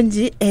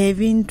bulungi,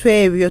 ebintu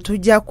ebyo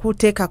tujja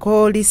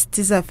kuteekako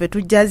lisiti zaffe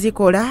tujja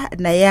zikola,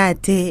 naye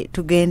ate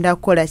tugenda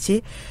kukola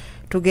ki?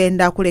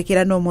 Tugenda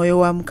kulekera n'omwoyo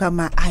wa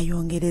Mukama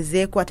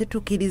ayongerezeeko, ate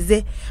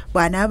tukirize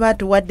bw'anaaba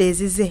atuwadde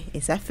ezize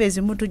ezaffe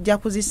ezimu tujja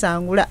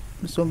kuzisangula.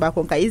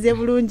 Musumbako nkayize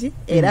bulungi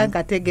era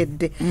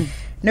nkategedde.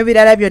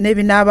 N'ebirala byonna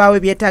ebinaabaawo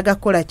ebyetaaga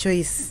kukola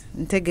choice,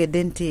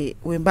 ntegedde nti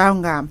wemba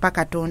nga mpa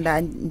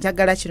Katonda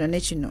njagala kino ne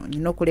kino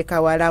nina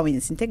okulekawo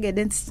allowance,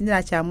 ntegedde nti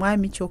kina kya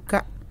mwami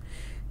kyokka,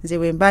 nze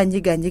wemba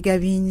njiga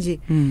bingi.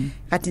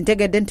 Kati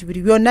ntegedde nti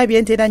buli byonna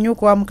byentera nnyo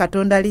okuwamu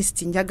Katonda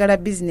list, njagala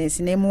business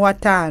n'emuwa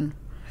 5.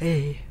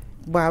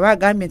 Bw'aba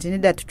agambye nti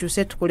nedda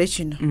tukyuse tukole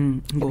kino,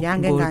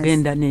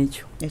 ng'ogenda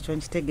n'ekyo. Ekyo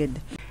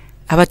nkitegedde.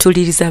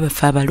 Abatuuliriza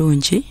abaffe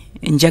abalungi,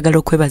 njagala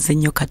okwebaza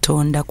ennyo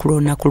Katonda ku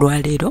lunaku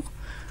lwaleero.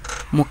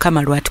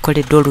 Mukama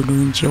lwatukoledde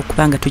olulungi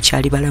okuba nga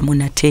tukyali balamu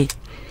nate.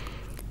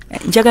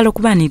 Njagala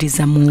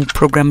okubaaniriza mu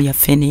programu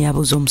yaffe eya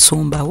Buuza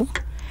Omusumba Wo,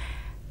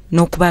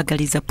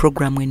 n'okubaagaliza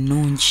programu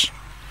ennungi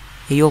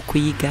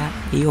ey'okuyiga,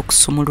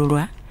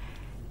 ey'okusumululwa,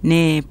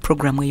 ne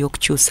programu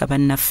ey'okukyusa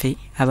bannaffe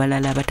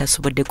abalala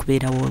abatasobodde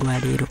kubeerawo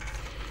olwaleero.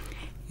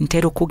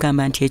 Ntera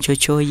okugamba nti ekyo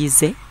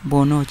ky'oyize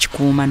bw'ona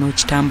okikuuma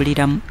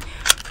n'okitambuliramu,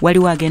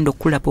 waliwo agenda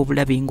okulaba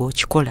obulabi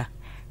ng'okikola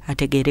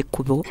ategeere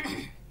ekkubo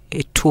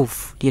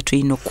ettuufu lye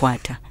tulina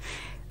okukwata.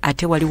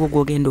 Ate waliwo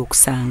gw'ogenda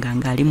okusanga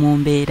ng'ali mu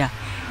mbeera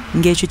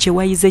ng'ekyo kye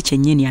wayize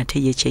kyennyini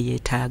ate ye kye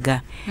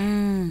yeetaaga.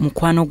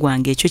 Mukwano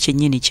gwange, ekyo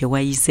kyennyini kye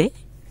wayize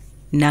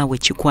naawe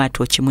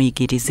kikwata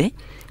okimuyigirize,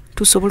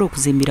 tusobole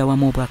okuzimbira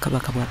wamu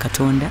obwakabaka bwa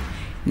Katonda,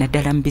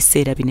 naddala mu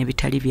biseera bino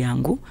ebitali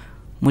byangu,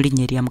 mu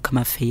linnya erya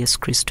Mukama waffe Yesu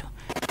Kristo.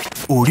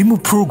 Oli mu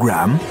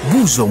program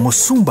Buuza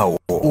Omusumba Wo.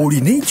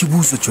 Olina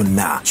ekibuuzo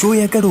kyonna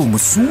ky'oyagala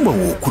omusumba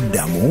wo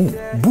okuddamu?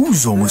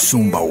 Buuza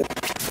Omusumba Wo.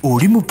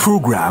 Oli mu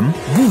program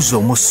Buuza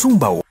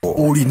Omusumba Wo.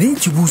 Olina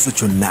ekibuuzo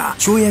kyonna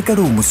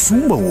ky'oyagala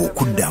omusumba wo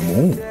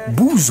okuddamu?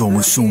 Buuza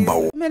Omusumba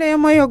Wo. Mmere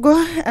y'omwoyo gwo,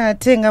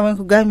 ate nga bwe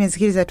nkugambye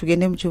nzikiriza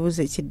tugende mu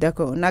kibuuzo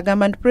ekiddako.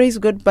 Nagamba nti praise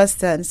God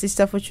Pastor and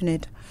Sister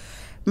Fortunate.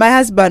 My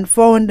husband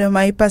found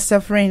my pastor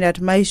friend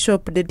at my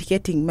shop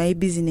dedicating my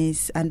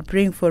business and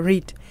praying for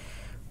it.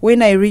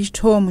 When I reached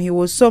home, he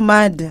was so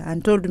mad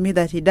and told me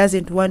that he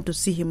doesn't want to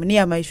see him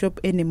near my shop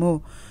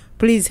anymore.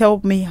 Please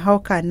help me. How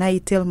can I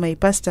tell my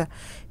pastor?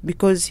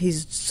 Because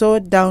he's so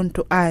down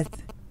to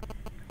earth.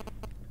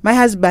 My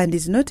husband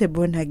is not a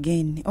born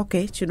again.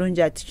 Okay,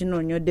 kirungi ati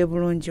kino nyodde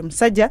bulungi.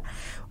 Musajja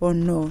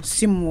ono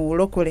simu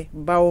lokole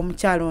bawo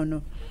omukyala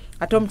ono.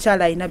 Ate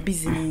omukyala alina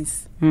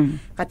business.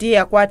 Kati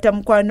yakwata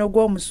mukwano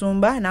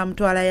gw'omusumba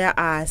n'amutwala ya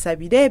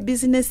asabire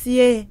business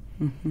ye.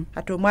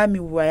 Ate omwami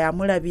bwe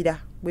yamulabira.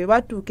 Bwe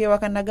batuuka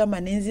ewaka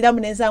nagamba nenziramu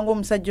nensanga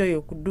omusajja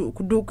oyo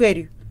ku dduuka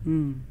eryo.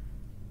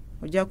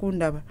 Ojja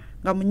kundaba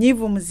nga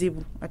munyiivu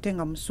muzibu ate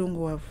nga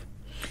musunguwavu.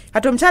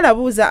 Ate omukyala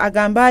abuuza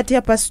agamba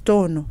atya pasito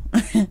ono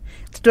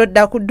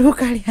tutodda ku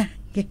dduuka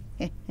lyange.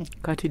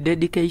 Kati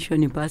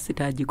dedication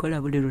pasita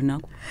agikola buli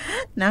lunaku?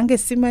 Nange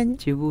simanyi.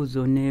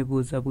 Kibuuzo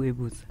neebuuza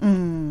bwebuuza.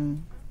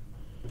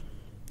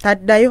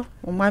 Taddayo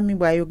omwami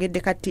bw'ayogedde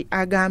kati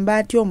agamba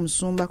atya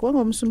omusumba, kubanga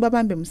omusumba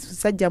bambe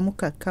musajja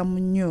mukakkamu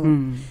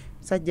nnyo.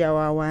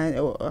 Sajja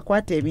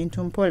akwata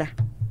ebintu mpola.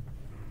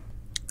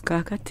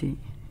 Kaakati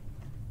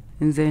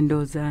nze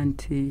ndowooza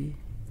nti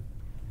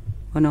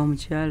ono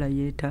omukyala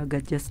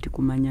yeetaaga just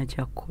kumanya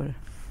kyakkola.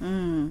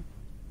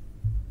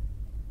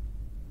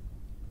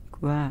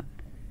 Kuba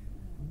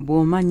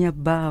bw'omanya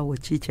bbaawo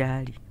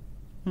kikyali,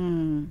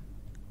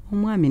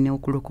 omwami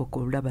n'okulokoka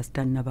olaba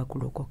sitannaba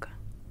kulokoka.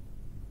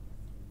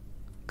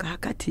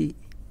 Kaakati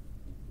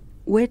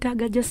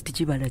weetaaga just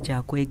kibala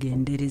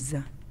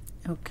kyakwegendereza.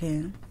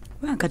 Okay.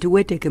 Kati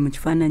weeteeke mu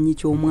kifaananyi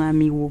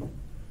ky'omwami wo,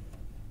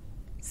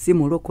 si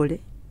mulokole,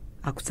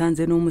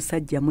 akusanze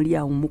n'omusajja muli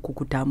awo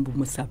mukukutambu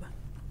musaba.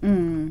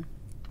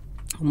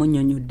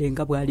 Omunnyonnyodde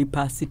nga bw'ali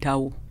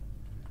paasitawo.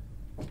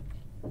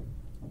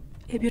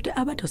 Ebyo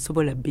aba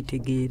tosobola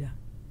bitegeera.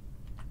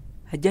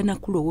 Ajja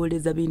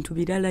nakulowooleza bintu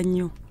birala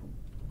nnyo.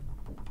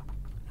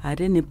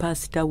 Ate ne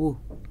paasitawo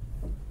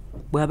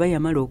bw'aba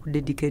yamala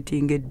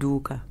okudedicatinga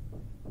edduuka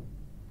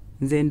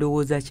nze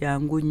ndowooza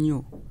kyangu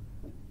nnyo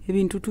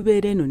ebintu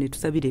tubeera eno ne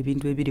tusabira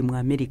ebintu ebiri mu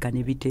Amerika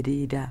ne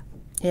bitereera.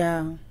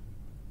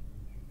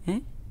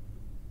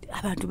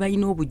 Abantu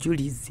balina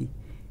obujulizi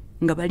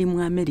nga bali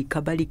mu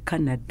Amerika, bali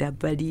Canada,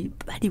 bali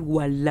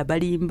wala,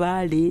 bali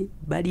Mbale,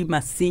 bali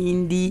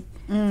Masindi,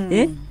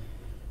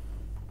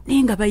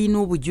 naye nga balina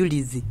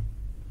obujulizi.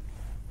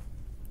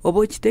 Oba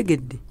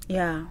okitegedde?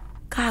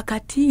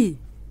 Kaakati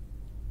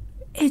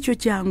ekyo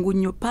kyangu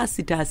nnyo.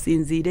 Pasita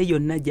asinziire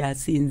yonna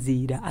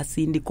gy'asinziira,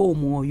 asindika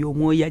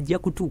omwoyo ajja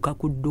kutuuka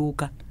ku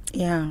dduuka.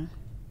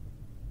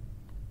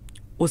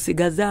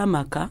 Osigaze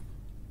amaka,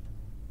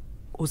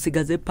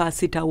 osigaze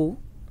pasitawo,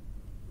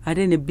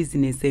 ate ne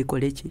bizinesi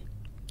ekole ki?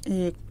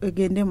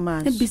 Egende mu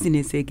maaso.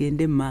 Bizinesi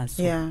egende mu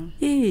maaso.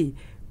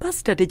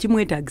 Pasita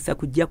tekimwetaagisa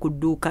kujja ku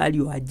dduuka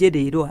lyo, ajje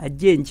leero,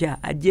 ajje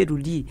enkya, ajje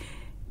luli.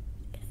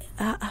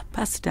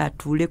 Pasita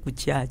atuule ku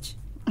kyaki.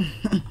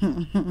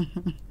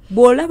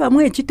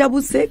 Bw'olabamu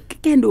ekitabuse,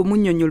 genda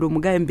omunnyonnyola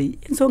omugambe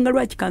ensonga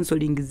lwaki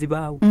kansolingi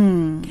zibaawo.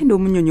 Genda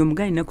omunnyonnyola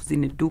omugambe ennaku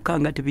zino edduuka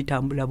nga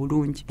tebitambula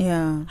bulungi.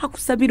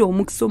 Akusabira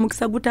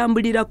omukisa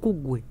gutambulira ku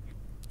ggwe.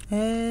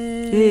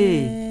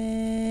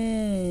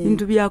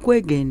 Bintu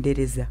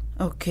byakwegendereza.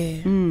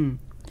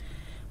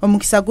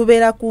 Omukisa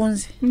gubeera ku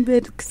nze.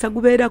 Omukisa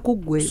gubeera ku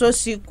ggwe. So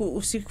si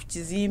ku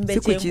kizimbe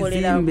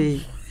kyenkoleramu.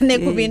 Ne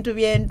ku bintu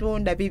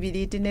by'entunda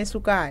bibiriiti ne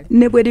sukaali.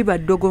 Ne bwe liba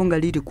ddogo nga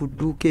liri ku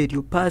dduuka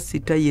eryo,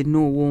 pasita yenna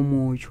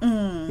ow'omwoyo.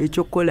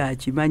 Ekyokukola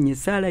akimanye.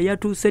 Saala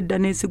yatuuse dda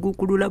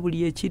n'esiguukulula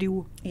buli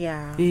ekiriwo.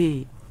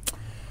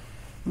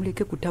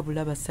 Muleke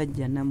kutabula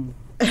basajja nammwe.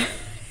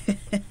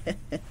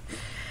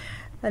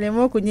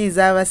 Alemu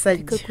okunyiiza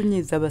abasajja.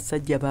 Kunyiiza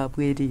abasajja ba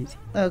bwereere.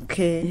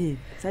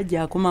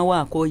 Sajja akomawo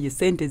akooye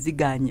sente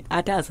ziganye,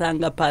 ate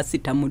asanga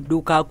pasita mu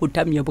dduuka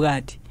akutamye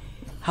bw'ati.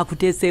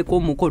 Akuteeseeko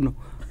omukono.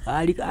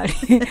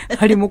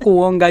 Ali mu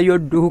kuwongayo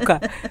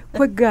dduuka.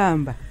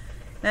 Kwegamba.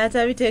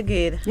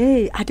 N'atabitegeera.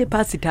 Ate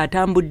pasita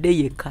atambudde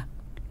yekka.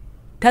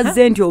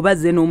 Tazze nti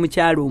obazze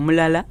n'omukyalo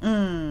omulala.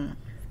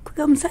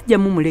 Kwega musajja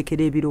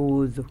mumulekera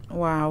ebirowoozo.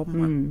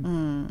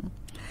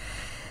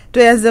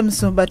 Tweyanze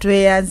Musumba,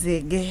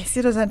 tweyanzege.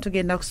 Siroza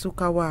ntugenda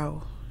kusuuka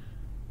waawo.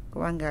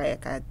 Kubanga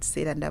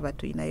akaseera ndaba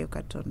tulinayo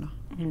katono.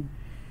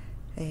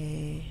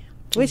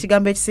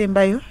 Wekigambo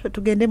ekisembayo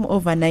tugende mu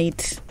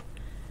overnight.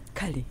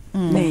 Kale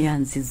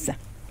neeyanziza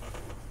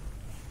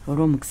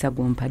olw'omukisa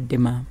gw'ompadde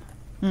maama.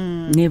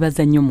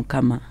 Neebaza nnyo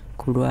Mukama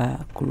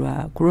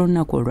ku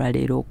lunaku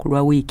olwaleero, ku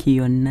lwa wiiki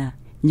yonna.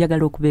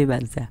 Njagala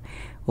okubeebaza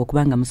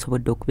okubanga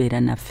musobodde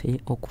okubeera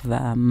naffe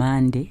okuva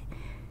Monday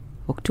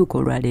okutuuka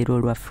olwaleero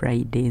olwa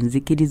Friday.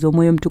 Nzikiriza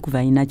Omwoyo Omutukuvu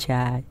alina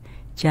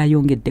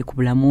kyayongedde ku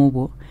bulamu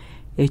bwo.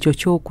 Ekyo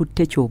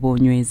ky'okutte ky'oba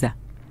onyweza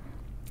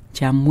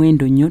kya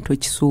muwendo nnyo,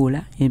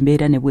 tokisuula.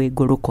 Embeera ne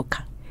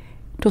bwegolokoka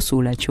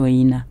tosuula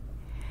ky'oyina.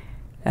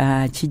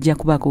 Kijja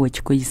kubaako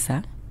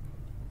wekikuyisa,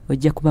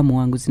 ojja kuba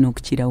muwanguzi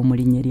n'okukirawo mu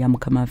linnya lya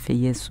Mukama waffe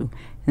Yesu.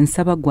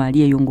 Nsaba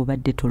gwali eyo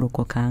ng'obadde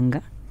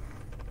tolokokanga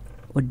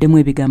oddemu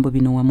ebigambo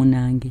bino wamu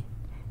nange.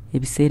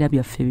 Ebiseera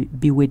byaffe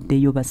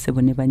biweddeyo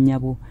bassebo ne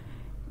bannyabo.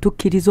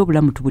 Tukkiriza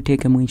obulamu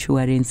tubuteeke mu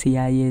inshuwarensi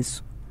ya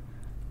Yesu.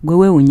 Gwe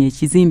weewunya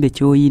ekizimbe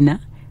ky'oyina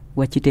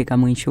wakiteeka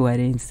mu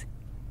inshuwarensi.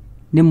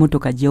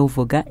 N'emmotoka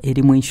gy'ovuga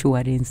eri mu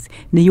inshuwarensi.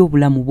 Naye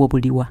obulamu bwo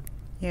buliwa.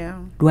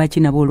 Lwaki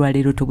nabo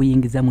olwaleero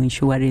tobuyingiza mu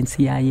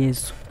inshuwarensi ya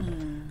Yesu?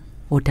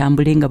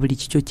 Otambule nga buli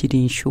kikyo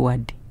kiri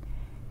inshuwad.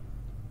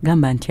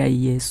 Gamba nti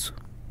ayi Yesu,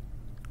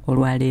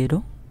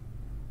 olwaleero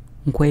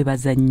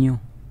nkwebaza nnyo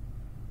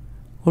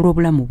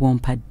olw'obulamu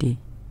bw'ompadde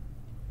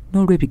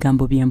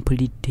n'olw'ebigambo bye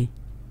mpulidde.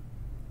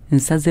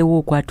 Nsazeewo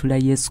okwatula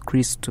Yesu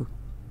Kristo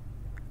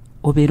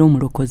obeera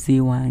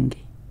omulokozi wange.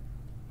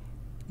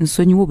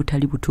 Nsonyiwa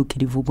obutali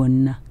butuukirivu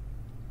bwonna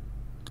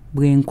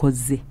bwe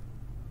nkoze.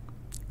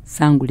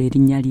 Sangula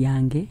erinnya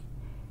lyange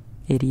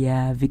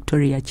erya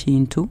Victoria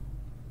Kintu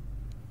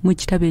mu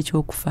kitabo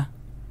eky'okufa,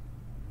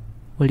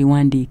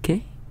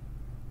 oliwandiike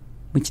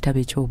mu kitabo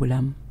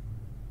eky'obulamu.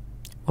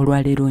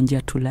 Olwaleero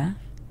njatula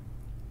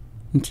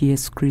nti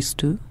Yesu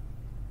Kristo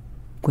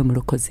gwe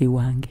mulokozi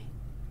wange.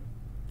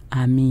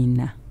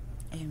 Amiina.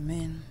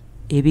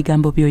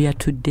 Ebigambo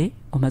by'oyatudde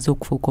omaze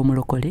okufuuka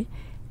omulokole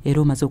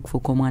era omaze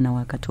okufuuka omwana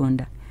wa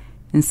Katonda.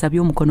 Nsabye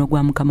omukono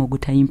gwa Mukama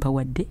ogutayimpa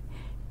wadde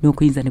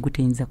n'okuyinza ne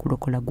gutayinza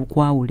kulokola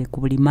gukwawule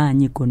ku buli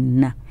maanyi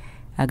gonna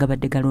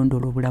agabadde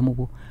galondoola obulamu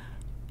bwo.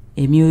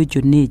 Emyoyo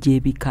gyonna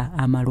egy'ebika,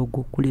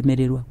 amalogo,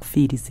 kulemererwa,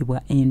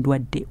 kufiirizibwa,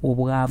 endwadde,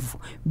 obwavu,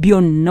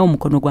 byonna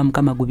omukono gwa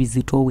Mukama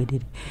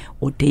gubizitoowerere.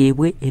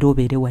 Oteebwe era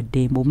obeere wa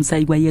ddembe.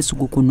 Omusaayi gwa Yesu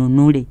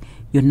gukununule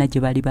yonna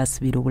gye bali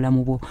basibira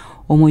obulamu bwo.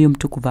 Omwoyo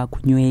Omutukuvu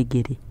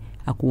akunywegere,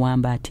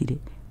 akuwambaatire,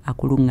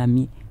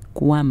 akuluŋŋamye,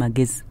 kuwa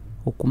amagezi,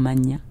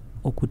 okumanya,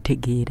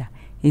 okutegeera.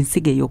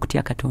 Ensigo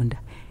ey'okutya Katonda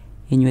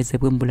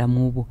enywezebwe mu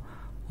bulamu bwo.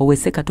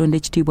 Oweese Katonda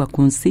ekitiibwa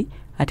ku nsi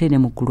ate ne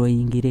mu ggulu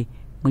oyingire.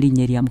 Mu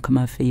linnya lya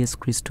Mukama waffe Yesu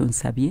Kristo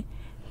nsabye.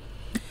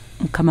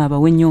 Mukama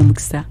abawe nnyo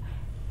omukisa.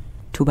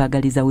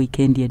 Tubaagaliza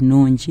wiikendi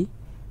ennungi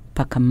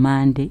paka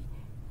Monday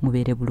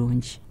mubeere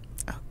bulungi.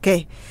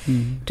 Okay.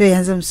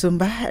 Tweyanza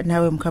Musumba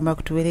nawe mukama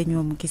kutuwere nnyo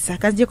omukisa.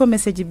 Kazijeko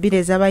message bbiri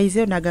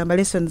ez'abayize nagamba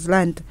lessons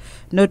learned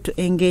not to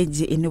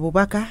engage in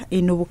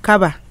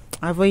bukaba,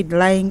 avoid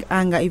lying,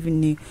 anger,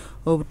 even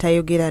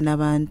obutayogera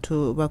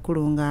n'abantu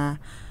bakulu nga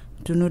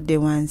tunudde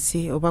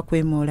wansi oba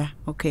kwemola.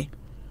 Okay.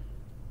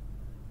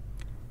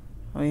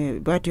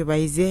 Bwatyo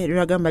bayize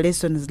lwagamba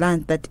lessons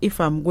learned that if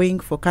I'm going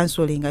for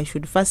counseling I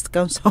should first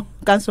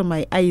cancel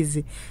my eyes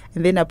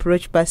and then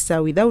approach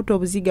pastor without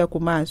obuziga ku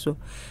maaso.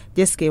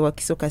 Jessica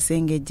Wakiso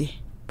Kasengeje.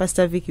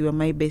 Pastor Vicky were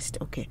my best.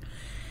 Okay.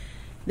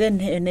 Then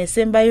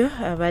nesembayo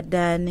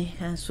abadani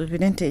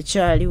ansubirente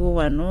ekyaliwo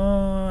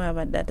wano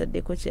abadata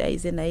deko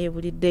kyayize naye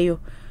buliddeyo.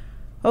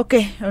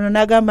 Okay, ono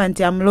nagamba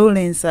nti I'm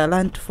Lawrence, I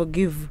learned to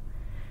forgive.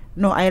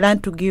 No, I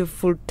learned to give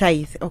full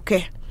tithe.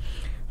 Okay.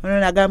 Ono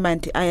nagamba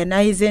nti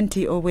ayanayize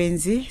nti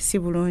obwenzi si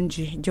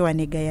bulungi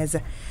Joan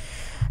Gayaza.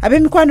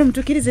 Abemikwano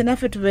mutukirize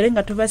naffe tubeere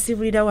nga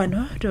tubasibulira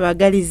wano,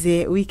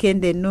 tubagalize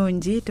weekend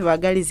ennungi,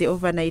 tubagalize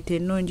overnight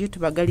ennungi,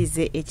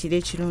 tubagalize ekiro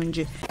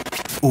ekirungi.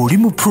 Oli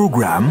mu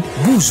program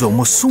Buuza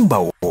Omusumba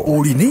Wo.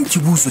 Olina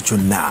ekibuuzo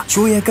kyonna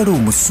ky'oyagala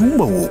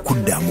omusumba wo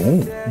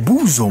okuddamu.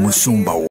 Buuza Omusumba Wo.